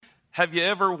Have you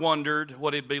ever wondered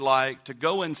what it'd be like to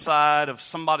go inside of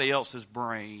somebody else's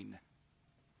brain?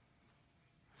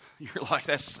 You're like,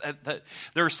 that.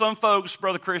 There are some folks,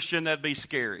 Brother Christian, that'd be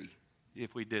scary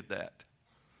if we did that.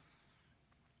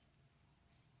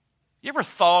 You ever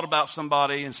thought about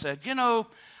somebody and said,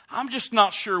 I'm just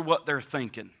not sure what they're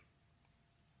thinking.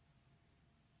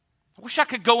 I wish I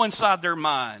could go inside their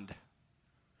mind.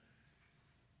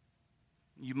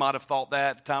 You might have thought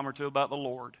that a time or two about the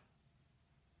Lord.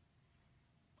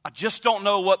 I just don't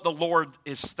know what the Lord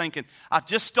is thinking. I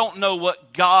just don't know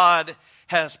what God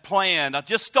has planned. I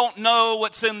just don't know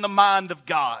what's in the mind of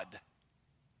God.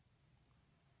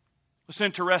 It's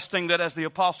interesting that as the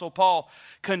Apostle Paul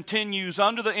continues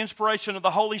under the inspiration of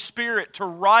the Holy Spirit to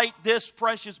write this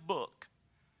precious book,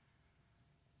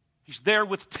 he's there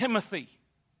with Timothy.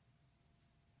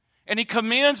 And he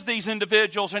commends these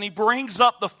individuals and he brings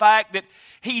up the fact that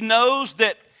he knows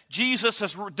that Jesus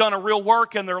has done a real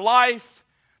work in their life.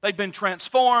 They've been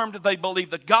transformed, they believed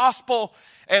the gospel,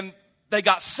 and they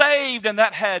got saved, and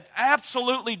that had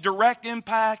absolutely direct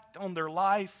impact on their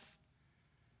life.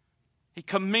 He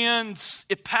commends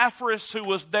Epaphras, who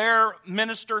was their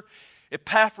minister.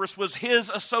 Epaphras was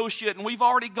his associate, and we've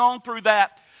already gone through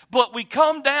that. But we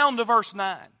come down to verse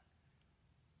 9.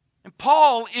 And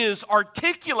Paul is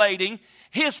articulating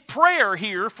his prayer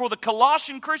here for the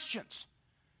Colossian Christians.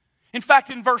 In fact,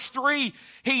 in verse 3,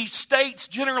 he states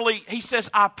generally, he says,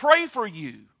 I pray for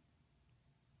you.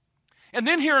 And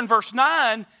then here in verse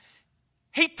 9,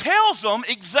 he tells them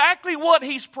exactly what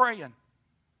he's praying.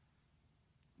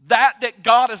 That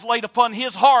God has laid upon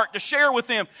his heart to share with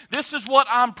them. This is what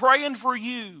I'm praying for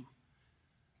you.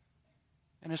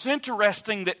 And it's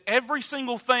interesting that every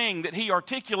single thing that he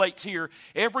articulates here,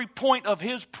 every point of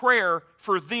his prayer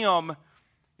for them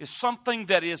is something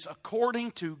that is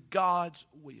according to God's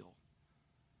will.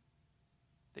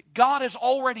 That God has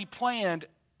already planned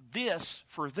this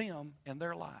for them and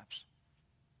their lives.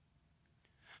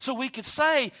 So we could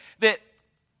say that,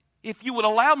 if you would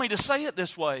allow me to say it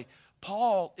this way,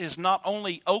 Paul is not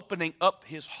only opening up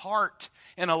his heart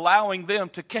and allowing them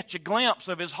to catch a glimpse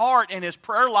of his heart and his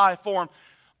prayer life for him.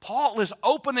 Paul is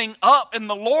opening up, and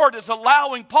the Lord is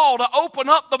allowing Paul to open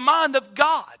up the mind of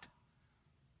God.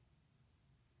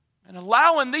 And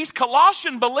allowing these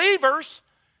Colossian believers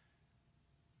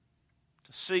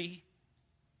to see,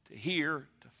 to hear,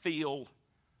 to feel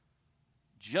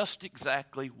just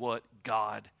exactly what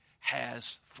God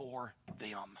has for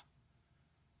them.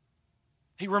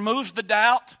 He removes the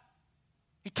doubt.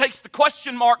 He takes the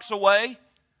question marks away.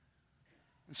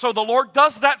 And so the Lord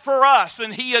does that for us,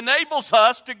 and He enables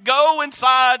us to go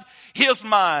inside His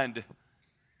mind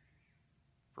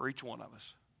for each one of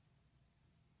us.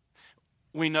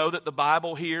 We know that the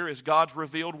Bible here is God's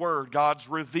revealed word, God's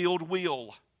revealed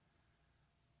will.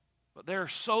 But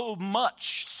there's so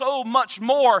much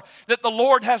more that the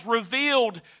Lord has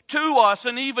revealed to us,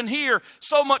 and even here,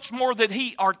 so much more that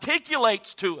He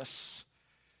articulates to us.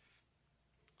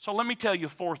 So let me tell you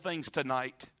 4 things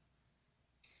tonight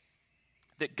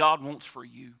that God wants for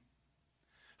you.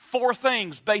 4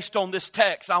 things based on this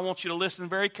text. I want you to listen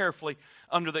very carefully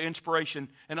under the inspiration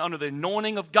and under the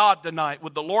anointing of God tonight.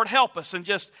 Would the Lord help us and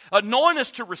just anoint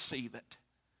us to receive it?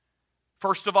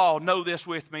 First of all, know this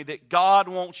with me, that God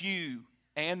wants you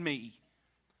and me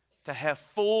to have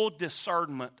full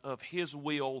discernment of His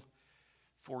will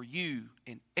for you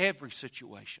in every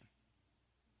situation.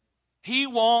 He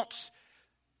wants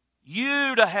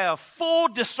you to have full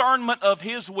discernment of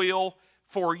His will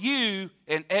for you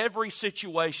in every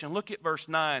situation. Look at verse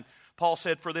 9. Paul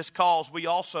said, "For this cause we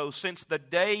also, since the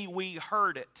day we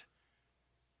heard it,"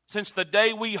 since the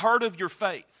day we heard of your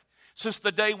faith, since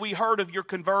the day we heard of your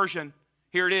conversion,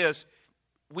 here it is,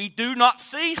 "we do not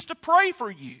cease to pray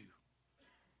for you."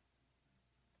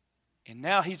 And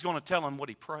now he's going to tell him what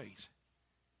he prays.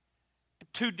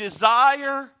 "To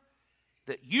desire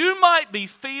that you might be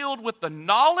filled with the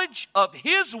knowledge of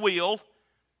His will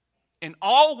in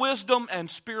all wisdom and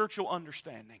spiritual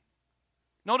understanding."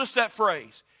 Notice that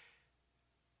phrase.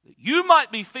 That you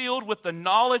might be filled with the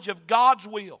knowledge of God's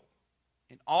will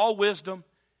in all wisdom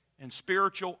and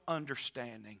spiritual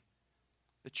understanding.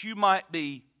 That you might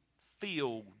be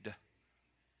filled.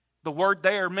 The word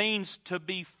there means to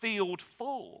be filled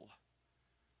full.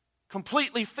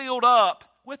 Completely filled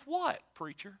up with what,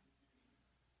 preacher?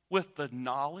 With the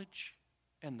knowledge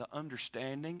and the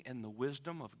understanding and the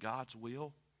wisdom of God's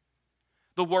will.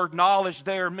 The word knowledge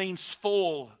there means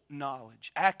full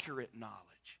knowledge, accurate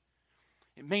knowledge.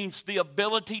 It means the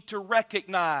ability to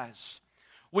recognize.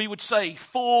 We would say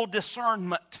full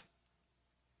discernment.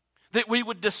 That we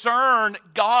would discern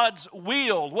God's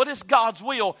will. What is God's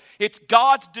will? It's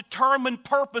God's determined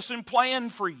purpose and plan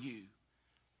for you.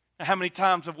 Now, how many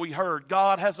times have we heard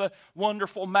God has a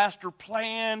wonderful master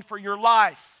plan for your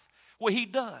life? Well, He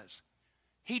does.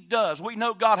 He does. We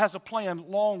know God has a plan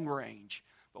long range.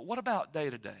 But what about day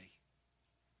to day?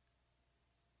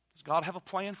 Does God have a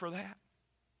plan for that?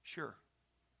 Sure.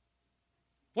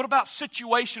 What about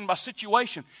situation by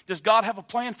situation? Does God have a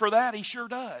plan for that? He sure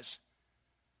does.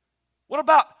 What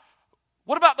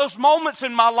about those moments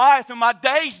in my life, in my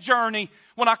day's journey,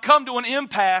 when I come to an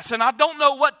impasse and I don't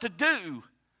know what to do?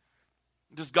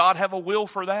 Does God have a will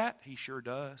for that? He sure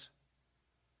does.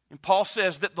 And Paul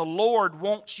says that the Lord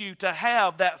wants you to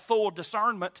have that full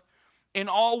discernment in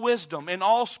all wisdom, in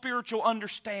all spiritual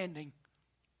understanding.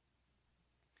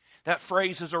 That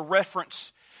phrase is a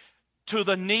reference to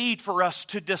the need for us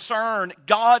to discern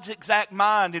God's exact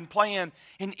mind and plan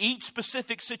in each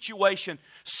specific situation,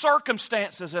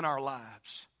 circumstances in our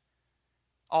lives.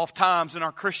 Oftentimes in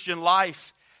our Christian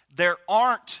life, there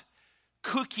aren't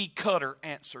cookie-cutter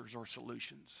answers or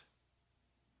solutions.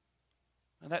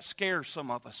 And that scares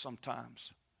some of us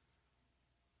sometimes.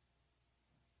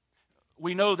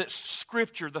 We know that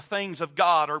Scripture, the things of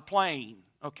God, are plain,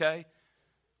 okay?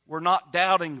 We're not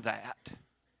doubting that.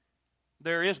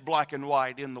 There is black and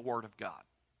white in the Word of God.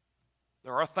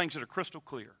 There are things that are crystal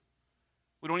clear.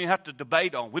 We don't even have to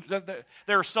debate on.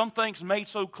 There are some things made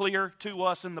so clear to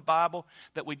us in the Bible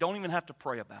that we don't even have to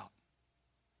pray about.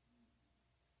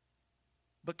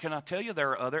 But can I tell you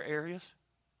there are other areas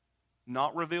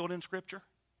not revealed in Scripture?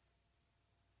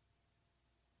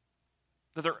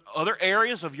 That there are other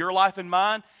areas of your life and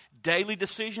mine, daily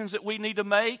decisions that we need to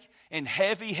make, and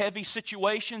heavy, heavy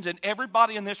situations. And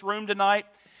everybody in this room tonight,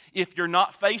 if you're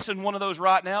not facing one of those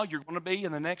right now, you're going to be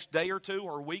in the next day or two,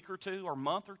 or week or two, or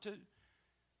month or two.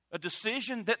 A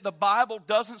decision that the Bible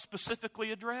doesn't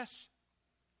specifically address.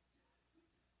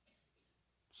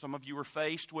 Some of you are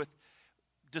faced with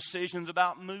decisions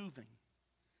about moving.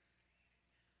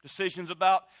 Decisions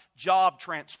about job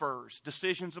transfers.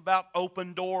 Decisions about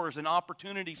open doors and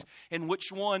opportunities. And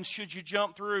which ones should you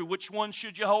jump through? Which ones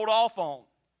should you hold off on?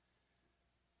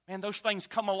 Man, those things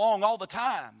come along all the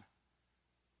time.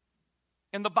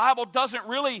 And the Bible doesn't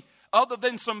really, other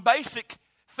than some basic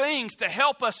things to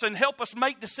help us and help us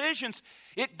make decisions,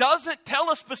 it doesn't tell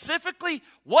us specifically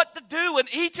what to do in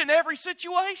each and every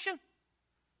situation.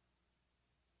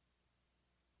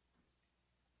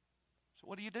 So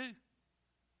what do you do?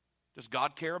 Does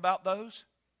God care about those?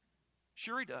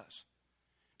 Sure He does.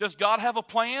 Does God have a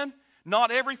plan?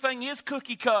 Not everything is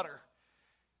cookie cutter.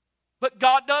 But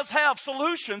God does have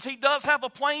solutions. He does have a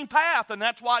plain path. And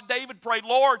that's why David prayed,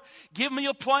 Lord, give me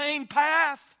a plain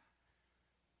path.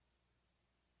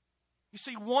 You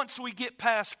see, once we get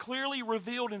past clearly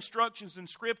revealed instructions in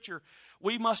Scripture,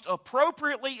 we must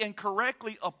appropriately and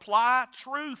correctly apply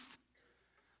truth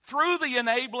through the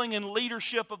enabling and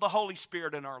leadership of the Holy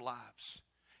Spirit in our lives.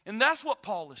 And that's what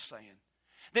Paul is saying.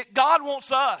 That God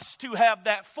wants us to have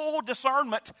that full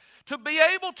discernment to be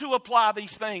able to apply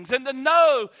these things and to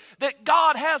know that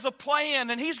God has a plan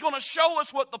and He's going to show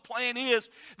us what the plan is.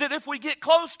 That if we get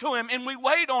close to Him and we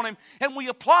wait on Him and we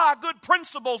apply good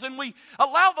principles and we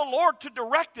allow the Lord to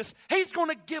direct us, He's going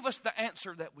to give us the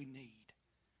answer that we need.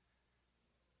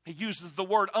 He uses the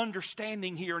word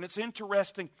understanding here, and it's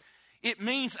interesting. It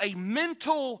means a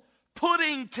mental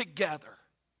putting together.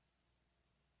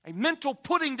 A mental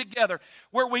putting together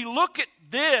where we look at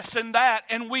this and that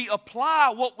and we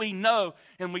apply what we know,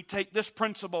 and we take this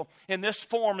principle in this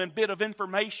form and bit of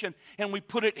information and we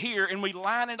put it here and we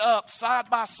line it up side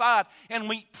by side and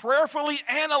we prayerfully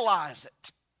analyze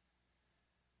it.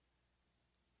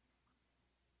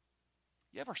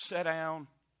 You ever sit down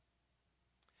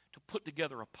to put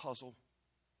together a puzzle?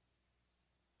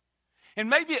 And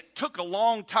maybe it took a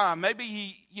long time.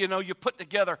 Maybe you put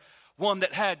together one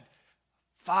that had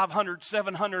 500,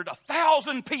 700,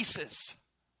 1,000 pieces.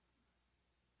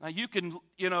 Now you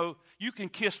can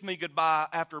kiss me goodbye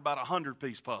after about a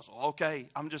 100-piece puzzle, okay?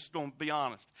 I'm just going to be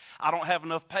honest. I don't have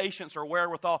enough patience or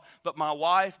wherewithal, but my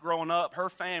wife growing up, her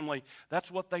family, that's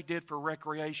what they did for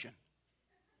recreation.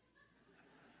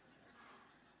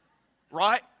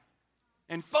 Right?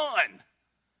 And fun.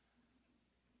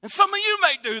 And some of you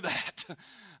may do that.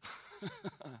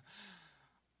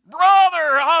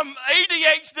 Brother, I'm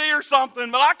ADHD or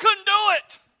something, but I couldn't do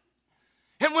it.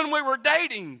 And when we were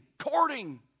dating,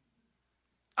 courting,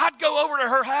 I'd go over to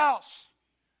her house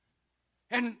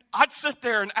and I'd sit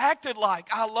there and acted like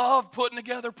I love putting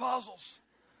together puzzles.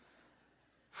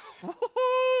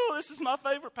 Woo-hoo, this is my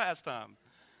favorite pastime.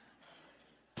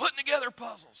 Putting together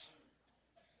puzzles.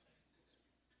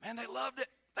 Man, they loved it.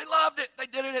 They loved it. They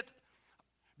did it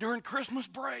during Christmas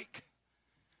break.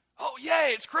 Oh,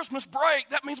 yay, it's Christmas break.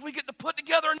 That means we get to put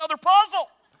together another puzzle.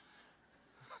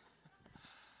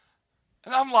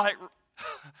 And I'm like,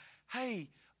 hey,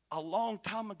 a long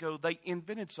time ago, they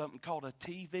invented something called a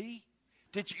TV.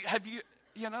 Have you,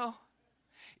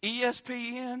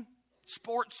 ESPN,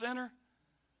 Sports Center?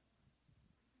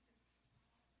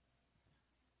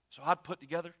 So I'd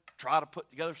try to put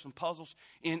together some puzzles.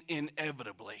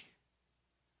 Inevitably,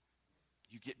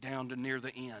 you get down to near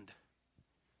the end.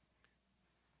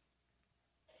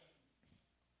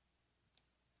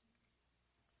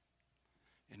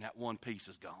 And that one piece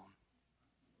is gone.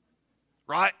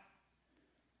 Right?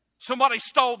 Somebody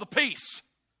stole the piece.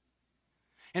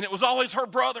 And it was always her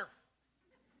brother.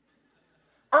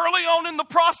 Early on in the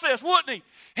process, wouldn't he?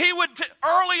 He would,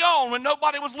 early on when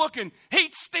nobody was looking,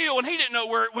 he'd steal, and he didn't know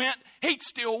where it went. He'd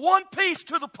steal one piece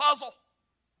to the puzzle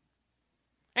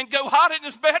and go hide it in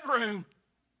his bedroom.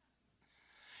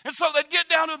 And so they'd get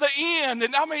down to the end,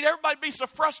 and everybody'd be so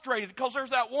frustrated because there's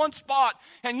that one spot.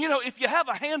 And, if you have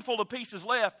a handful of pieces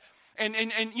left, and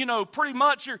pretty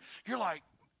much you're like,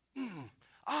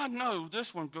 I know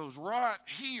this one goes right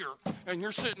here. And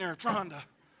you're sitting there trying to,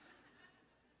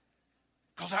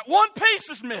 because that one piece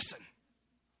is missing.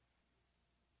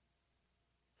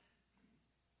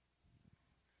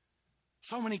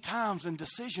 So many times in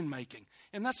decision making,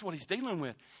 and that's what he's dealing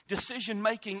with, decision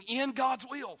making in God's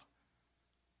will.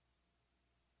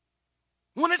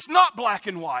 When it's not black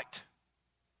and white.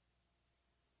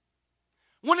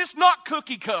 When it's not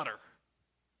cookie cutter.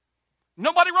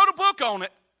 Nobody wrote a book on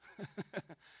it.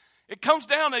 It comes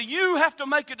down to you have to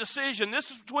make a decision.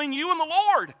 This is between you and the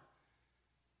Lord.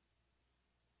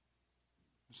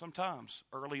 Sometimes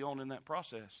early on in that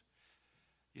process,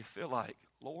 you feel like,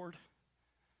 Lord,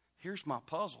 here's my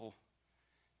puzzle,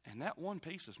 and that one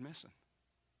piece is missing.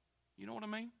 You know what I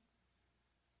mean?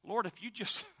 Lord, if you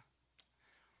just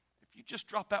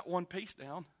drop that one piece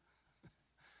down,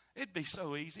 it'd be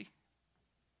so easy.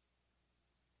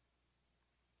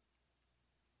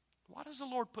 Why does the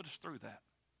Lord put us through that?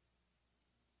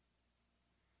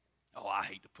 Oh, I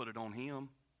hate to put it on him.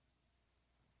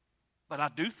 But I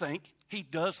do think he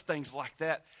does things like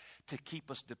that to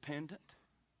keep us dependent,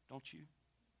 don't you?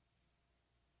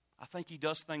 I think he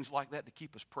does things like that to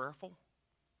keep us prayerful.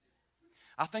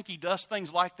 I think he does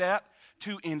things like that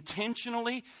to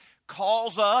intentionally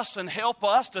cause us and help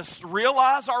us to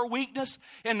realize our weakness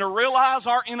and to realize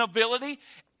our inability,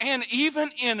 and even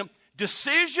in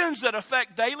decisions that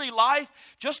affect daily life,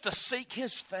 just to seek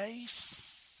his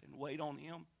face and wait on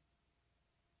him.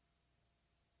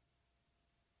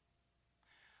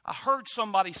 I heard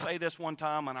somebody say this one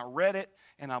time, and I read it,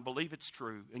 and I believe it's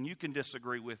true. And you can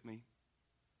disagree with me,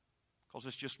 because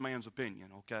it's just man's opinion,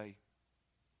 okay?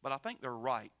 But I think they're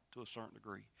right to a certain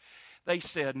degree. They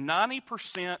said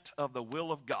 90% of the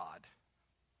will of God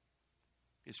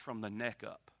is from the neck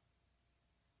up.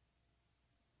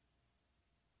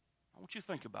 I want you to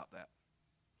think about that.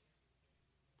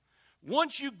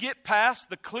 Once you get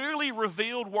past the clearly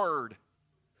revealed word,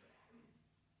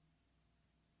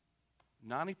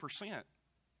 90%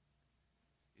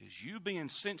 is you being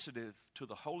sensitive to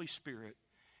the Holy Spirit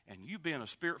and you being a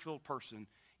Spirit-filled person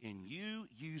and you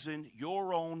using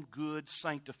your own good,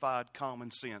 sanctified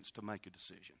common sense to make a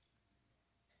decision.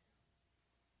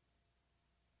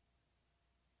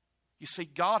 You see,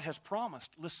 God has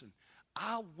promised, listen,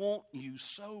 I want you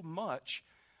so much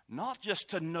not just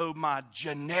to know my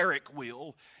generic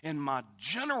will and my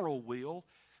general will,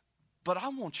 but I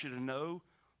want you to know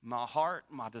my heart,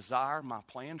 my desire, my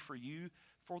plan for you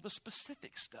for the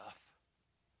specific stuff.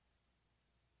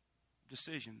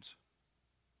 Decisions.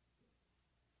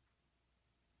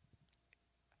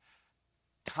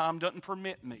 Time doesn't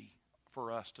permit me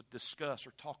for us to discuss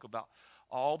or talk about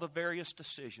all the various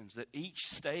decisions that each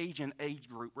stage and age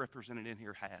group represented in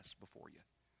here has before you.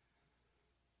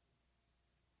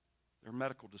 They're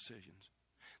medical decisions.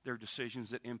 They're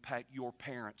decisions that impact your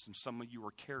parents, and some of you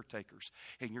are caretakers,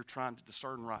 and you're trying to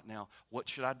discern right now, what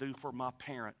should I do for my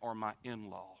parent or my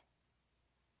in-law?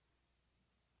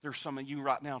 There's some of you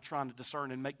right now trying to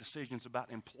discern and make decisions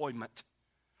about employment.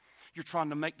 You're trying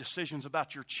to make decisions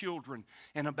about your children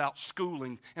and about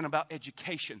schooling and about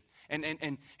education.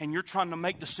 And you're trying to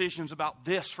make decisions about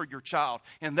this for your child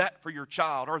and that for your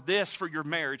child, or this for your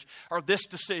marriage, or this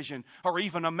decision, or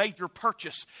even a major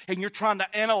purchase. And you're trying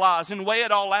to analyze and weigh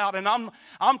it all out. And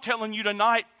I'm telling you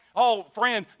tonight, oh,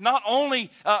 friend, not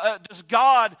only does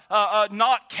God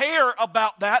not care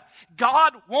about that,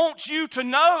 God wants you to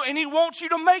know, and He wants you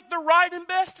to make the right and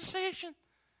best decision.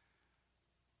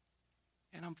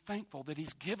 And I'm thankful that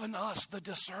He's given us the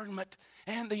discernment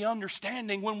and the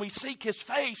understanding when we seek His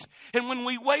face and when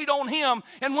we wait on Him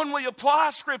and when we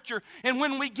apply Scripture and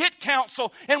when we get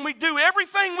counsel and we do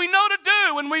everything we know to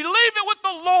do and we leave it with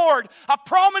the Lord. I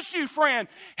promise you, friend,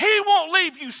 He won't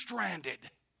leave you stranded.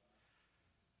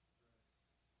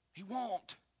 He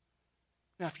won't.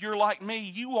 Now, if you're like me,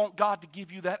 you want God to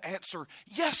give you that answer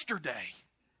yesterday.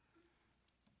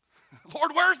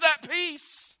 Lord, where's that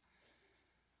peace?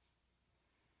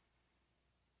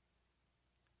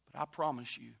 But I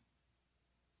promise you,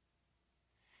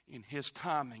 in His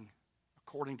timing,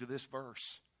 according to this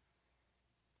verse,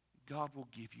 God will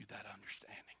give you that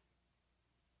understanding.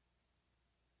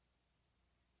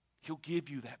 He'll give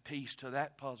you that piece to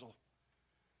that puzzle.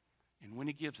 And when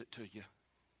He gives it to you,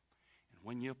 and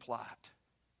when you apply it,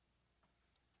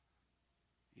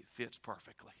 it fits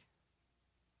perfectly.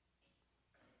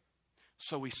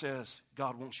 So He says,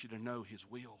 God wants you to know His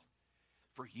will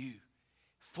for you.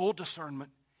 Full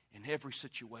discernment in every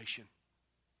situation.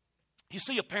 You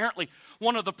see, apparently,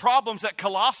 one of the problems at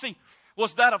Colossae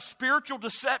was that of spiritual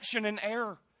deception and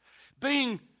error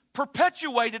being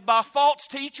perpetuated by false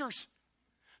teachers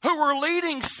who were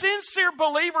leading sincere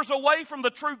believers away from the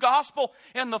true gospel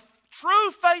and the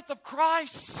true faith of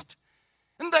Christ.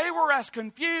 And they were as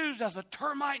confused as a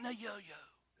termite in a yo-yo.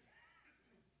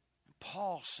 And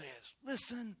Paul says,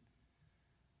 listen,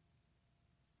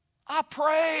 I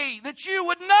pray that you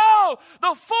would know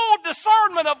the full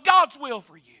discernment of God's will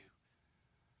for you.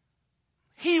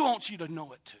 He wants you to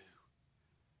know it too.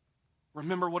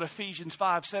 Remember what Ephesians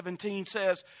 5:17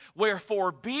 says,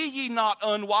 wherefore be ye not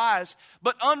unwise,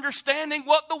 but understanding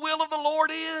what the will of the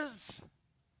Lord is.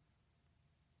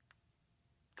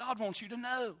 God wants you to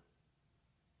know,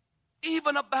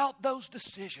 even about those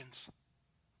decisions.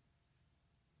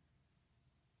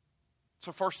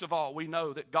 So first of all, we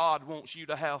know that God wants you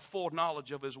to have full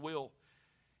knowledge of His will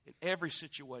in every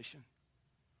situation.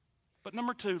 But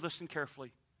number two, listen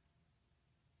carefully.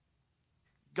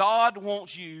 God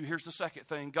wants you, here's the second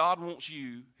thing, God wants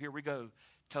you, here we go,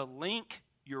 to link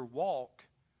your walk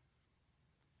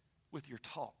with your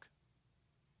talk.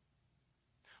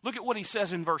 Look at what He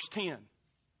says in verse 10.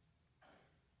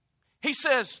 He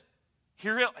says,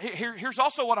 here's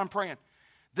also what I'm praying,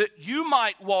 that you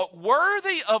might walk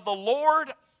worthy of the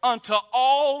Lord unto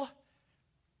all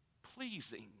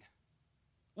pleasing.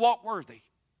 Walk worthy.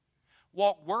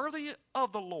 Walk worthy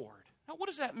of the Lord. Now, what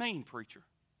does that mean, preacher?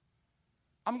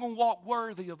 I'm going to walk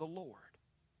worthy of the Lord.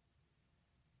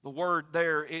 The word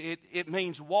there, it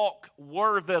means walk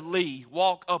worthily,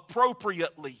 walk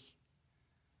appropriately.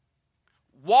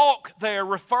 Walk there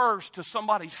refers to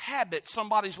somebody's habits,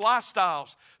 somebody's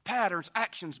lifestyles, patterns,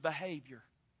 actions, behavior.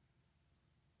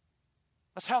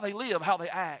 That's how they live, how they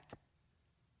act.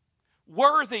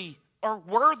 Worthy or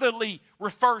worthily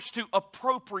refers to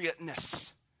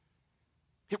appropriateness.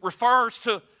 It refers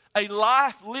to a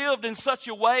life lived in such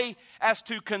a way as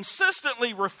to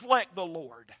consistently reflect the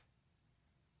Lord.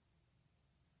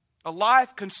 A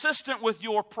life consistent with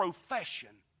your profession.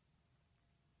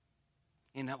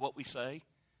 Isn't that what we say?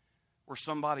 Where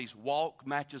somebody's walk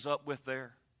matches up with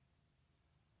their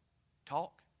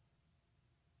talk.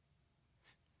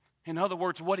 In other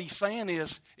words, what he's saying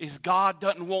is God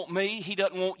doesn't want me, He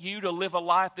doesn't want you to live a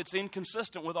life that's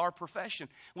inconsistent with our profession.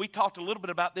 We talked a little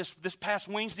bit about this past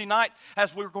Wednesday night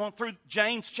as we were going through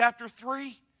James chapter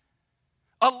 3.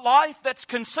 A life that's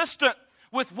consistent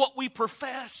with what we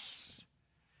profess.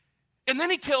 And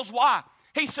then he tells why.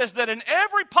 He says that in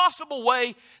every possible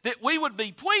way that we would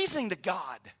be pleasing to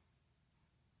God.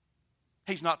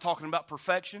 He's not talking about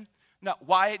perfection. Now,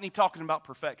 why isn't he talking about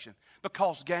perfection?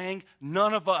 Because, gang,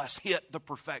 none of us hit the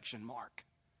perfection mark.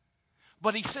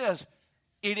 But he says,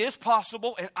 it is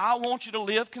possible, and I want you to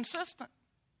live consistent.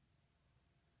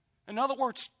 In other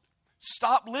words,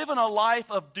 stop living a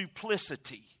life of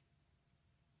duplicity.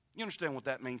 You understand what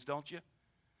that means, don't you?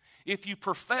 If you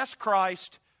profess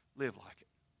Christ, live like it.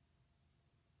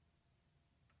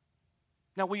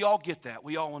 Now, we all get that.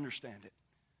 We all understand it.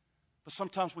 But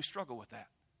sometimes we struggle with that.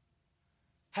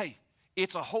 Hey,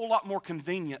 it's a whole lot more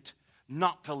convenient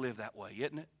not to live that way,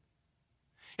 isn't it?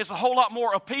 It's a whole lot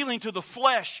more appealing to the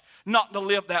flesh not to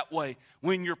live that way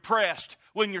when you're pressed,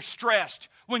 when you're stressed,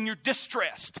 when you're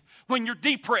distressed, when you're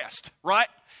depressed, right?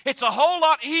 It's a whole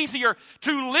lot easier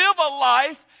to live a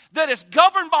life that is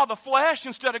governed by the flesh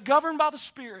instead of governed by the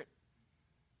Spirit.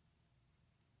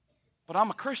 But I'm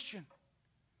a Christian.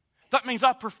 That means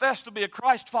I profess to be a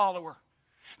Christ follower.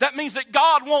 That means that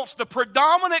God wants the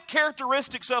predominant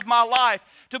characteristics of my life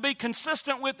to be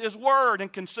consistent with His Word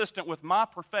and consistent with my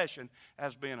profession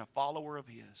as being a follower of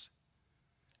His.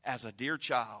 As a dear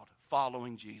child,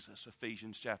 following Jesus,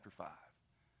 Ephesians chapter 5.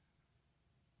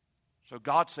 So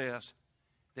God says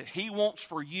that He wants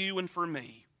for you and for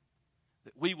me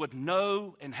that we would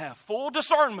know and have full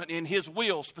discernment in His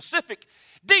will, specific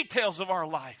details of our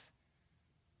life.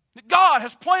 That God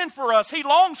has planned for us, He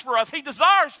longs for us, He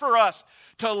desires for us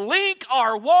to link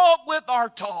our walk with our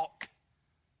talk.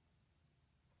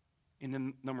 And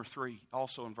then number 3,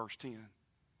 also in verse 10,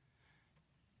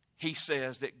 He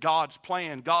says that God's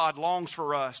plan, God longs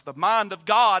for us. The mind of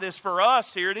God is for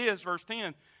us, here it is, verse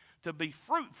 10, to be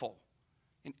fruitful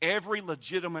in every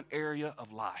legitimate area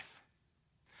of life.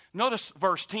 Notice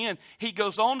verse 10, he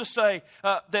goes on to say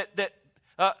that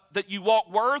you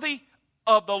walk worthy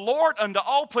of the Lord unto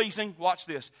all pleasing, watch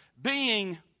this,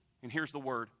 being, and here's the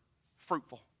word,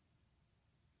 fruitful.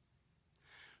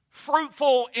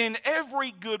 Fruitful in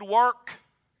every good work.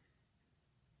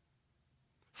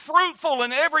 Fruitful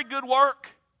in every good work.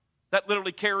 That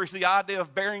literally carries the idea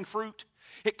of bearing fruit.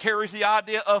 It carries the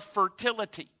idea of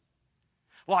fertility,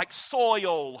 like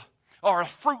soil or a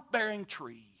fruit-bearing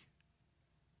tree.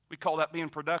 We call that being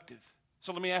productive.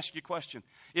 So let me ask you a question.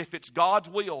 If it's God's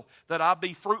will that I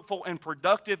be fruitful and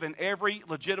productive in every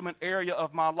legitimate area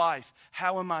of my life,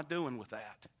 how am I doing with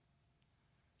that?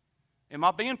 Am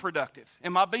I being productive?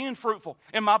 Am I being fruitful?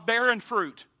 Am I bearing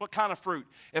fruit? What kind of fruit?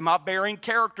 Am I bearing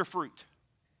character fruit?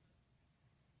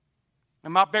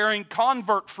 Am I bearing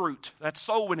convert fruit? That's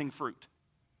soul winning fruit.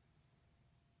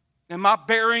 Am I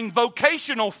bearing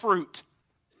vocational fruit?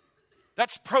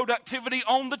 That's productivity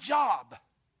on the job.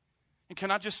 And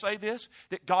can I just say this?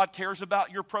 That God cares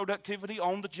about your productivity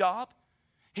on the job.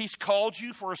 He's called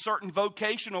you for a certain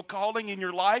vocational calling in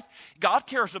your life. God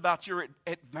cares about your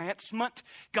advancement.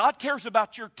 God cares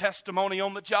about your testimony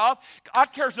on the job. God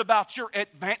cares about your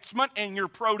advancement and your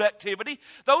productivity.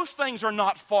 Those things are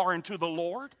not foreign to the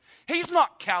Lord. He's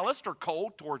not calloused or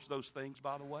cold towards those things,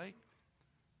 by the way.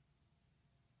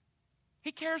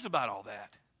 He cares about all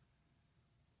that.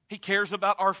 He cares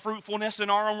about our fruitfulness in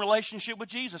our own relationship with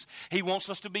Jesus. He wants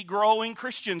us to be growing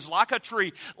Christians like a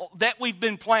tree, that we've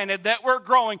been planted, that we're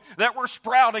growing, that we're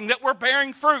sprouting, that we're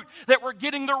bearing fruit, that we're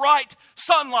getting the right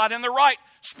sunlight and the right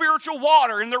spiritual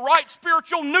water and the right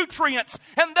spiritual nutrients,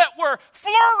 and that we're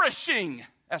flourishing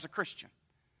as a Christian.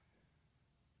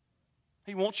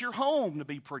 He wants your home to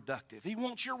be productive. He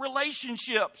wants your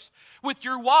relationships with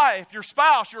your wife, your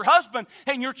spouse, your husband,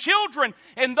 and your children,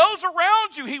 and those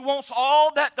around you. He wants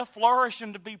all that to flourish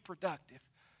and to be productive.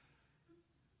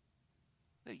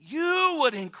 That you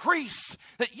would increase,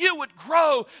 that you would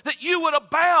grow, that you would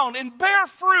abound and bear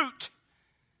fruit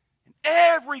in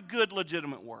every good,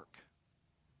 legitimate work.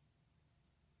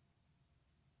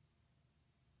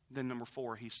 Then number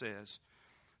 4, he says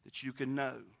that you can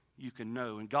know. You can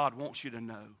know, and God wants you to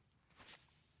know.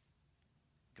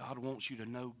 God wants you to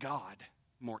know God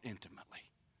more intimately.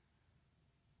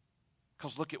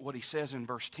 Because look at what he says in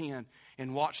verse 10,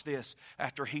 and watch this.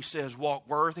 After he says walk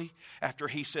worthy, after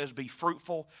he says be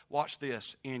fruitful, watch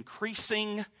this.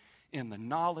 Increasing in the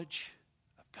knowledge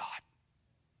of God.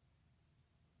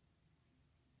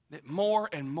 That more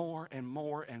and more and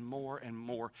more and more and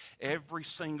more, every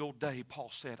single day, Paul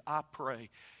said, I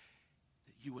pray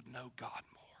that you would know God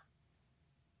more.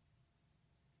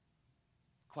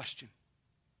 Question.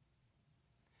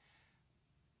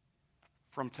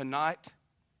 From tonight,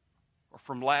 or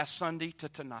from last Sunday to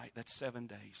tonight, that's 7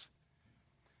 days.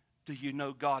 Do you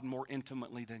know God more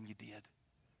intimately than you did?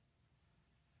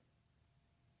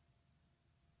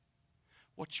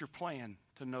 What's your plan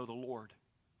to know the Lord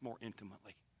more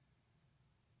intimately?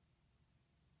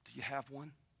 Do you have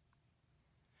one?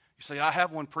 You say, I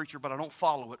have one, preacher, but I don't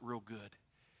follow it real good.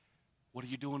 What are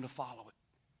you doing to follow it?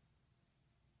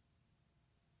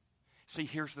 See,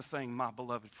 here's the thing, my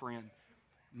beloved friend.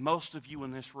 Most of you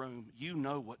in this room, you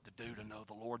know what to do to know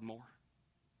the Lord more.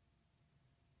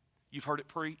 You've heard it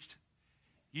preached.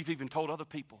 You've even told other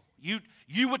people.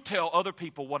 You would tell other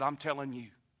people what I'm telling you.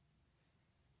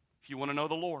 If you want to know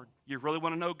the Lord, you really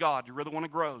want to know God, you really want to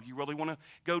grow, you really want to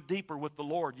go deeper with the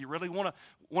Lord, you really want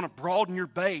to broaden your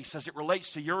base as it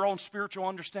relates to your own spiritual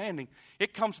understanding,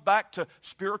 it comes back to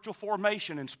spiritual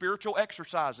formation and spiritual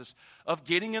exercises of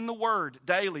getting in the Word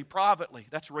daily, privately.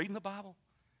 That's reading the Bible.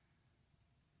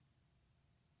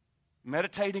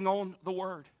 Meditating on the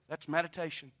Word. That's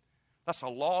meditation. That's a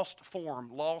lost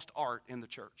form, lost art in the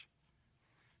church.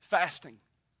 Fasting.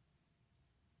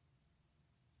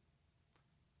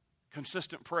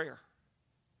 Consistent prayer.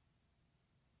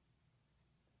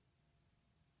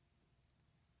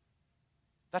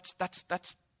 That's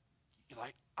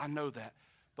like, I know that,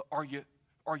 but are you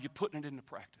putting it into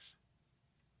practice?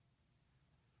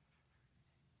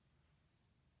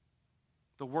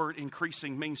 The word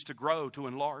increasing means to grow, to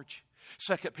enlarge.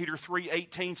 2 Peter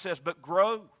 3:18 says, but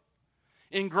grow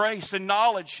in grace and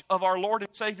knowledge of our Lord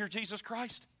and Savior Jesus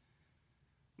Christ.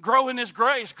 Grow in His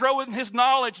grace, grow in His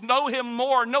knowledge, know Him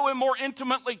more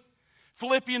intimately.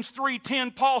 Philippians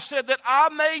 3:10, Paul said that I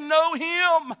may know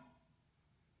Him.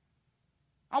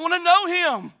 I want to know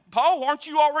Him. Paul, aren't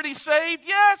you already saved?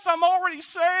 Yes, I'm already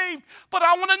saved, but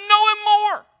I want to know Him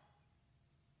more.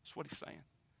 That's what he's saying.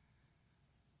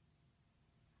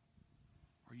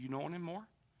 Are you knowing Him more?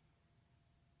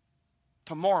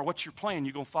 Tomorrow, what's your plan?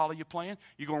 You going to follow your plan?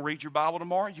 You going to read your Bible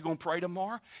tomorrow? You going to pray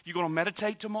tomorrow? You going to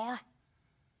meditate tomorrow?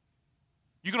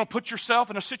 You going to put yourself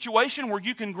in a situation where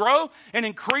you can grow and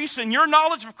increase in your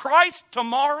knowledge of Christ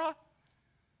tomorrow?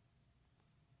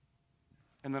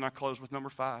 And then I close with number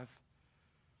 5.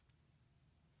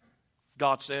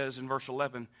 God says in verse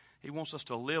 11, He wants us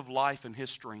to live life in His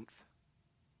strength.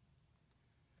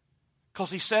 Because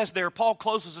He says there, Paul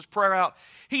closes his prayer out.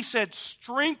 He said,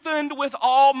 strengthened with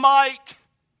all might,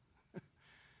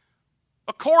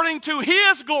 according to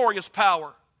His glorious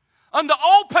power, unto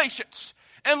all patience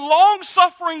and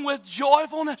long-suffering with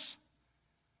joyfulness.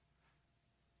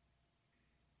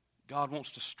 God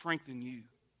wants to strengthen you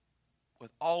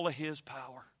with all of His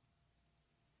power.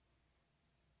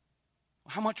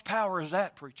 How much power is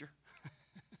that, preacher?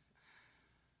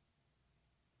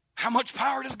 How much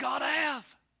power does God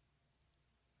have?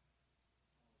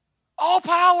 All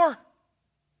power.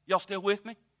 Y'all still with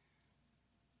me?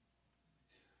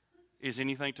 Is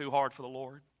anything too hard for the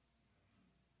Lord?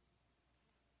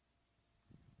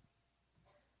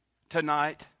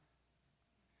 Tonight,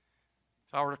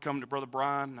 if I were to come to Brother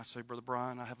Brian and I say, Brother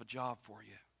Brian, I have a job for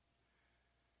you.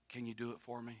 Can you do it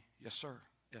for me? Yes, sir.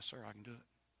 Yes, sir, I can do it.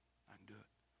 I can do it.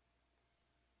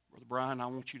 Brother Brian, I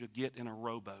want you to get in a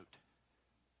rowboat.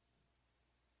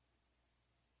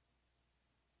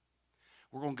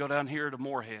 We're going to go down here to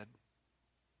Moorhead.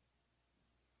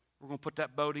 We're going to put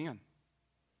that boat in.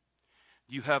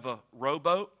 You have a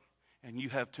rowboat and you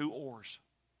have 2 oars.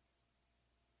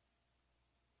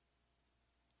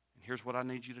 And here's what I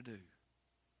need you to do.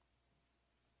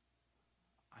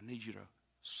 I need you to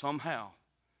somehow,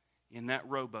 in that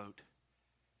rowboat,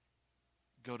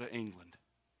 go to England.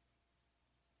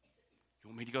 You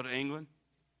want me to go to England?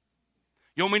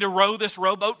 You want me to row this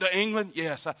rowboat to England?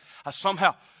 Yes. I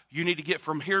somehow, you need to get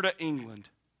from here to England.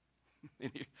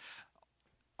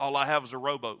 All I have is a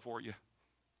rowboat for you.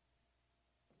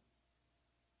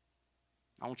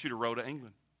 I want you to row to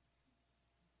England.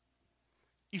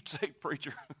 You'd say,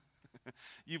 preacher,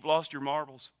 you've lost your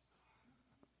marbles.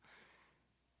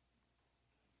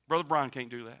 Brother Brian can't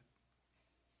do that.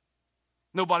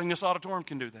 Nobody in this auditorium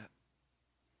can do that.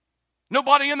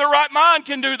 Nobody in their right mind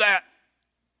can do that.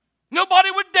 Nobody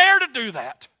would dare to do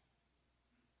that.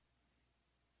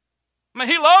 I mean,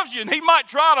 He loves you, and He might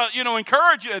try to,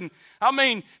 encourage you. And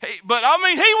he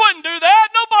wouldn't do that.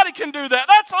 Nobody can do that.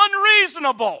 That's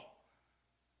unreasonable.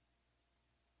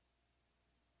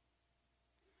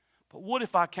 But what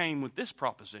if I came with this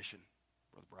proposition,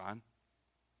 Brother Brian?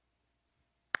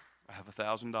 I have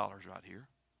 $1,000 right here,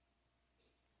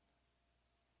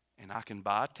 and I can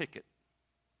buy a ticket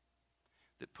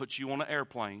that puts you on an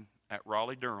airplane at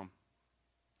Raleigh-Durham,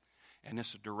 and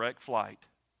it's a direct flight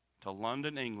to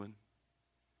London, England,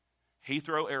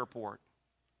 Heathrow Airport,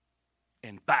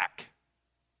 and back.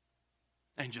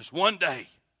 And just one day.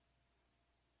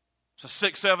 It's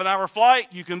a 6-7 hour flight.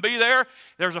 You can be there.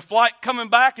 There's a flight coming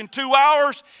back in 2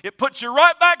 hours. It puts you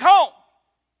right back home.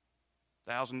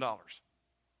 $1,000.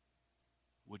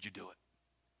 Would you do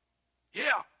it?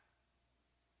 Yeah.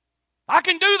 I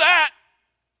can do that.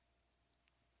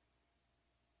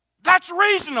 That's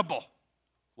reasonable.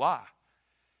 Why?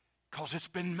 Because it's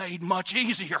been made much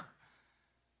easier.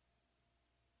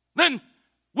 Then,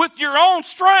 with your own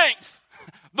strength,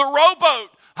 the rowboat,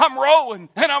 I'm rowing,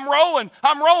 and I'm rowing.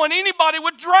 I'm rowing. Anybody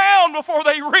would drown before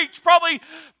they reach probably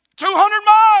 200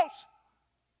 miles.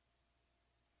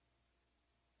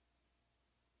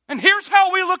 And here's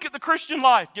how we look at the Christian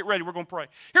life. Get ready, we're going to pray.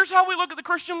 Here's how we look at the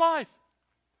Christian life.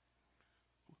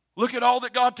 Look at all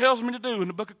that God tells me to do in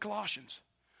the book of Colossians.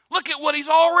 Look at what He's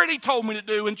already told me to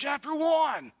do in chapter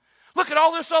 1. Look at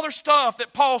all this other stuff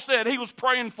that Paul said He was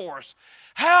praying for us.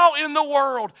 How in the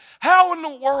world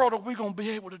are we going to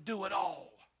be able to do it all?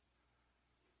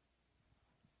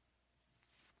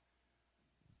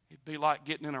 It'd be like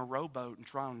getting in a rowboat and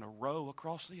trying to row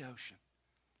across the ocean.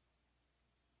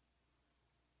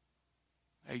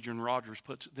 Adrian Rogers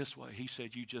puts it this way. He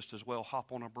said, you just as well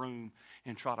hop on a broom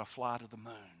and try to fly to the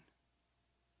moon.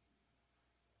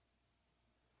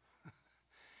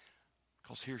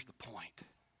 Because here's the point.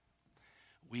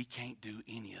 we can't do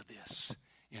any of this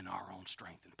in our own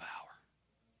strength and power.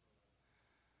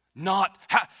 Not,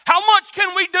 how much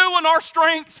can we do in our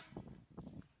strength?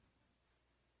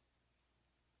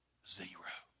 0.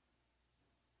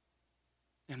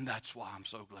 And that's why I'm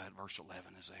so glad verse 11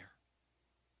 is there.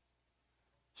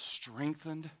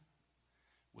 Strengthened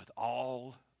with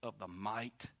all of the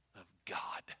might of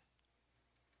God.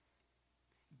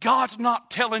 God's not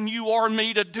telling you or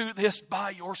me to do this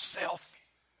by yourself.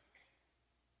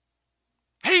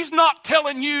 He's not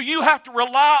telling you you have to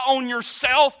rely on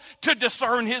yourself to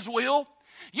discern His will.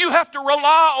 You have to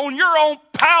rely on your own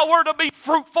power to be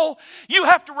fruitful. You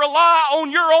have to rely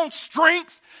on your own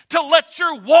strength to let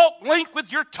your walk link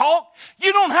with your talk.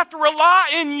 You don't have to rely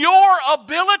in your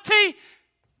ability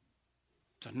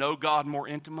to know God more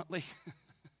intimately.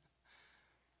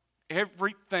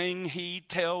 Everything He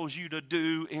tells you to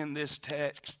do in this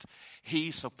text,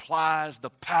 He supplies the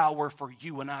power for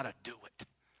you and I to do it.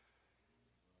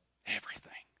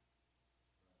 Everything.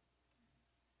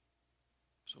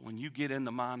 So when you get in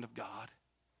the mind of God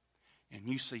and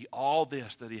you see all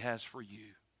this that He has for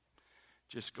you,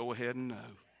 just go ahead and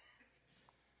know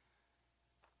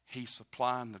He's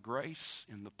supplying the grace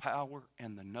and the power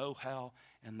and the know-how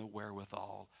and the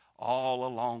wherewithal all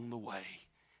along the way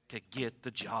to get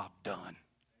the job done.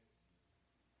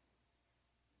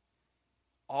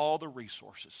 All the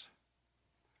resources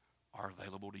are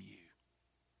available to you.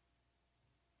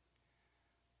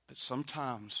 But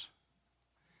sometimes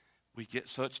we get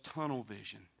such tunnel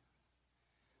vision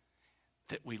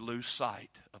that we lose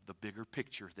sight of the bigger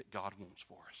picture that God wants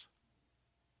for us.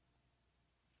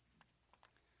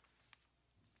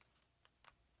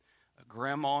 A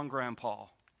grandma and grandpa,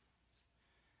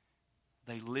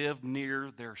 they lived near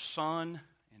their son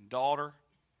and daughter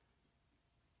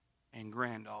and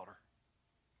granddaughter.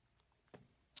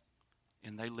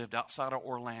 And they lived outside of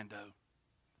Orlando.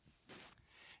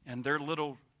 And their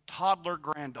little toddler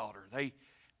granddaughter, they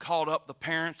called up the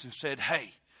parents and said,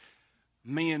 "Hey,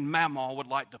 me and Mama would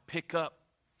like to pick up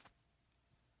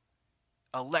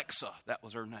Alexa." That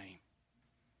was her name.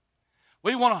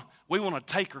 We want to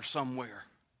take her somewhere.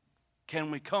 Can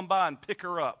we come by and pick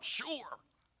her up? Sure.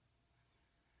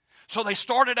 So they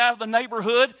started out of the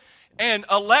neighborhood, and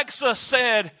Alexa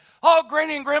said, "Oh,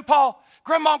 Granny and Grandpa,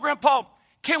 Grandma and Grandpa,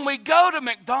 can we go to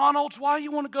McDonald's?" "Why do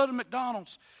you want to go to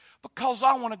McDonald's?" "Because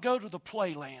I want to go to the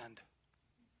playland."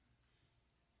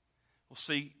 Well,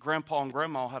 see, Grandpa and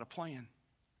Grandma had a plan.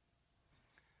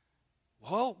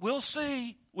 "Well, we'll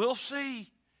see. We'll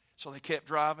see." So they kept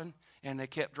driving, and they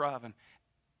kept driving.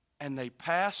 And they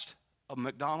passed a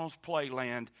McDonald's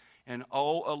playland, and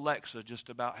Alexa just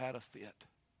about had a fit.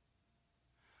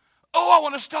 "Oh, I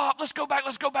want to stop. Let's go back,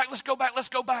 let's go back, let's go back, let's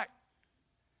go back."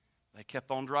 They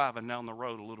kept on driving down the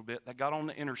road a little bit. They got on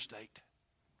the interstate.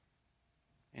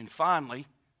 And finally,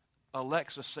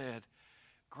 Alexa said,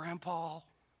 "Grandpa,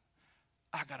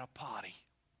 I got a potty."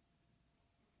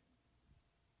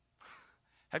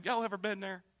 Have y'all ever been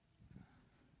there?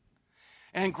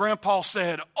 And Grandpa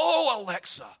said, "Oh,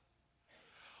 Alexa,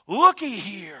 looky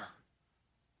here.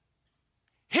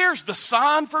 Here's the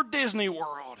sign for Disney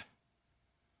World.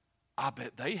 I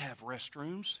bet they have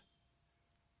restrooms.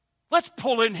 Let's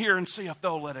pull in here and see if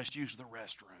they'll let us use the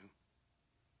restroom."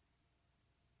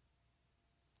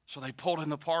 So they pulled in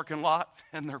the parking lot,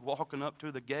 and they're walking up to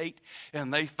the gate,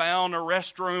 and they found a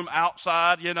restroom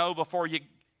outside, before you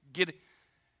get it.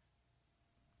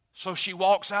 So she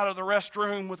walks out of the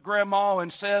restroom with Grandma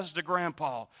and says to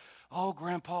Grandpa, "Oh,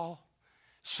 Grandpa,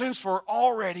 since we're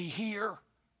already here,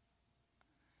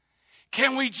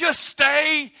 can we just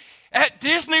stay at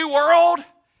Disney World?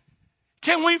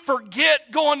 Can we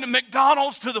forget going to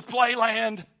McDonald's to the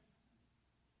playland?"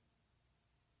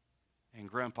 And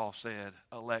Grandpa said,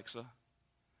 "Alexa,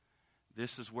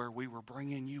 this is where we were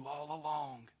bringing you all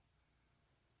along.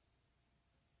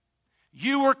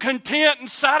 You were content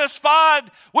and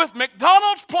satisfied with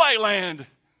McDonald's playland.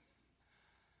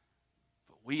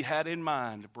 But we had in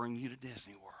mind to bring you to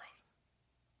Disney World."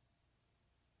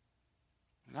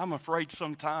 And I'm afraid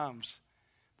sometimes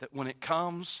that when it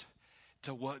comes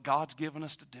to what God's given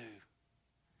us to do,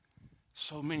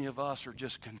 so many of us are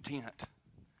just content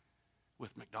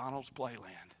with McDonald's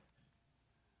playland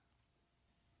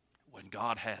when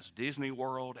God has Disney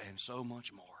World and so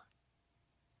much more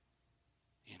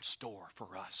in store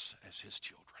for us as His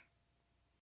children.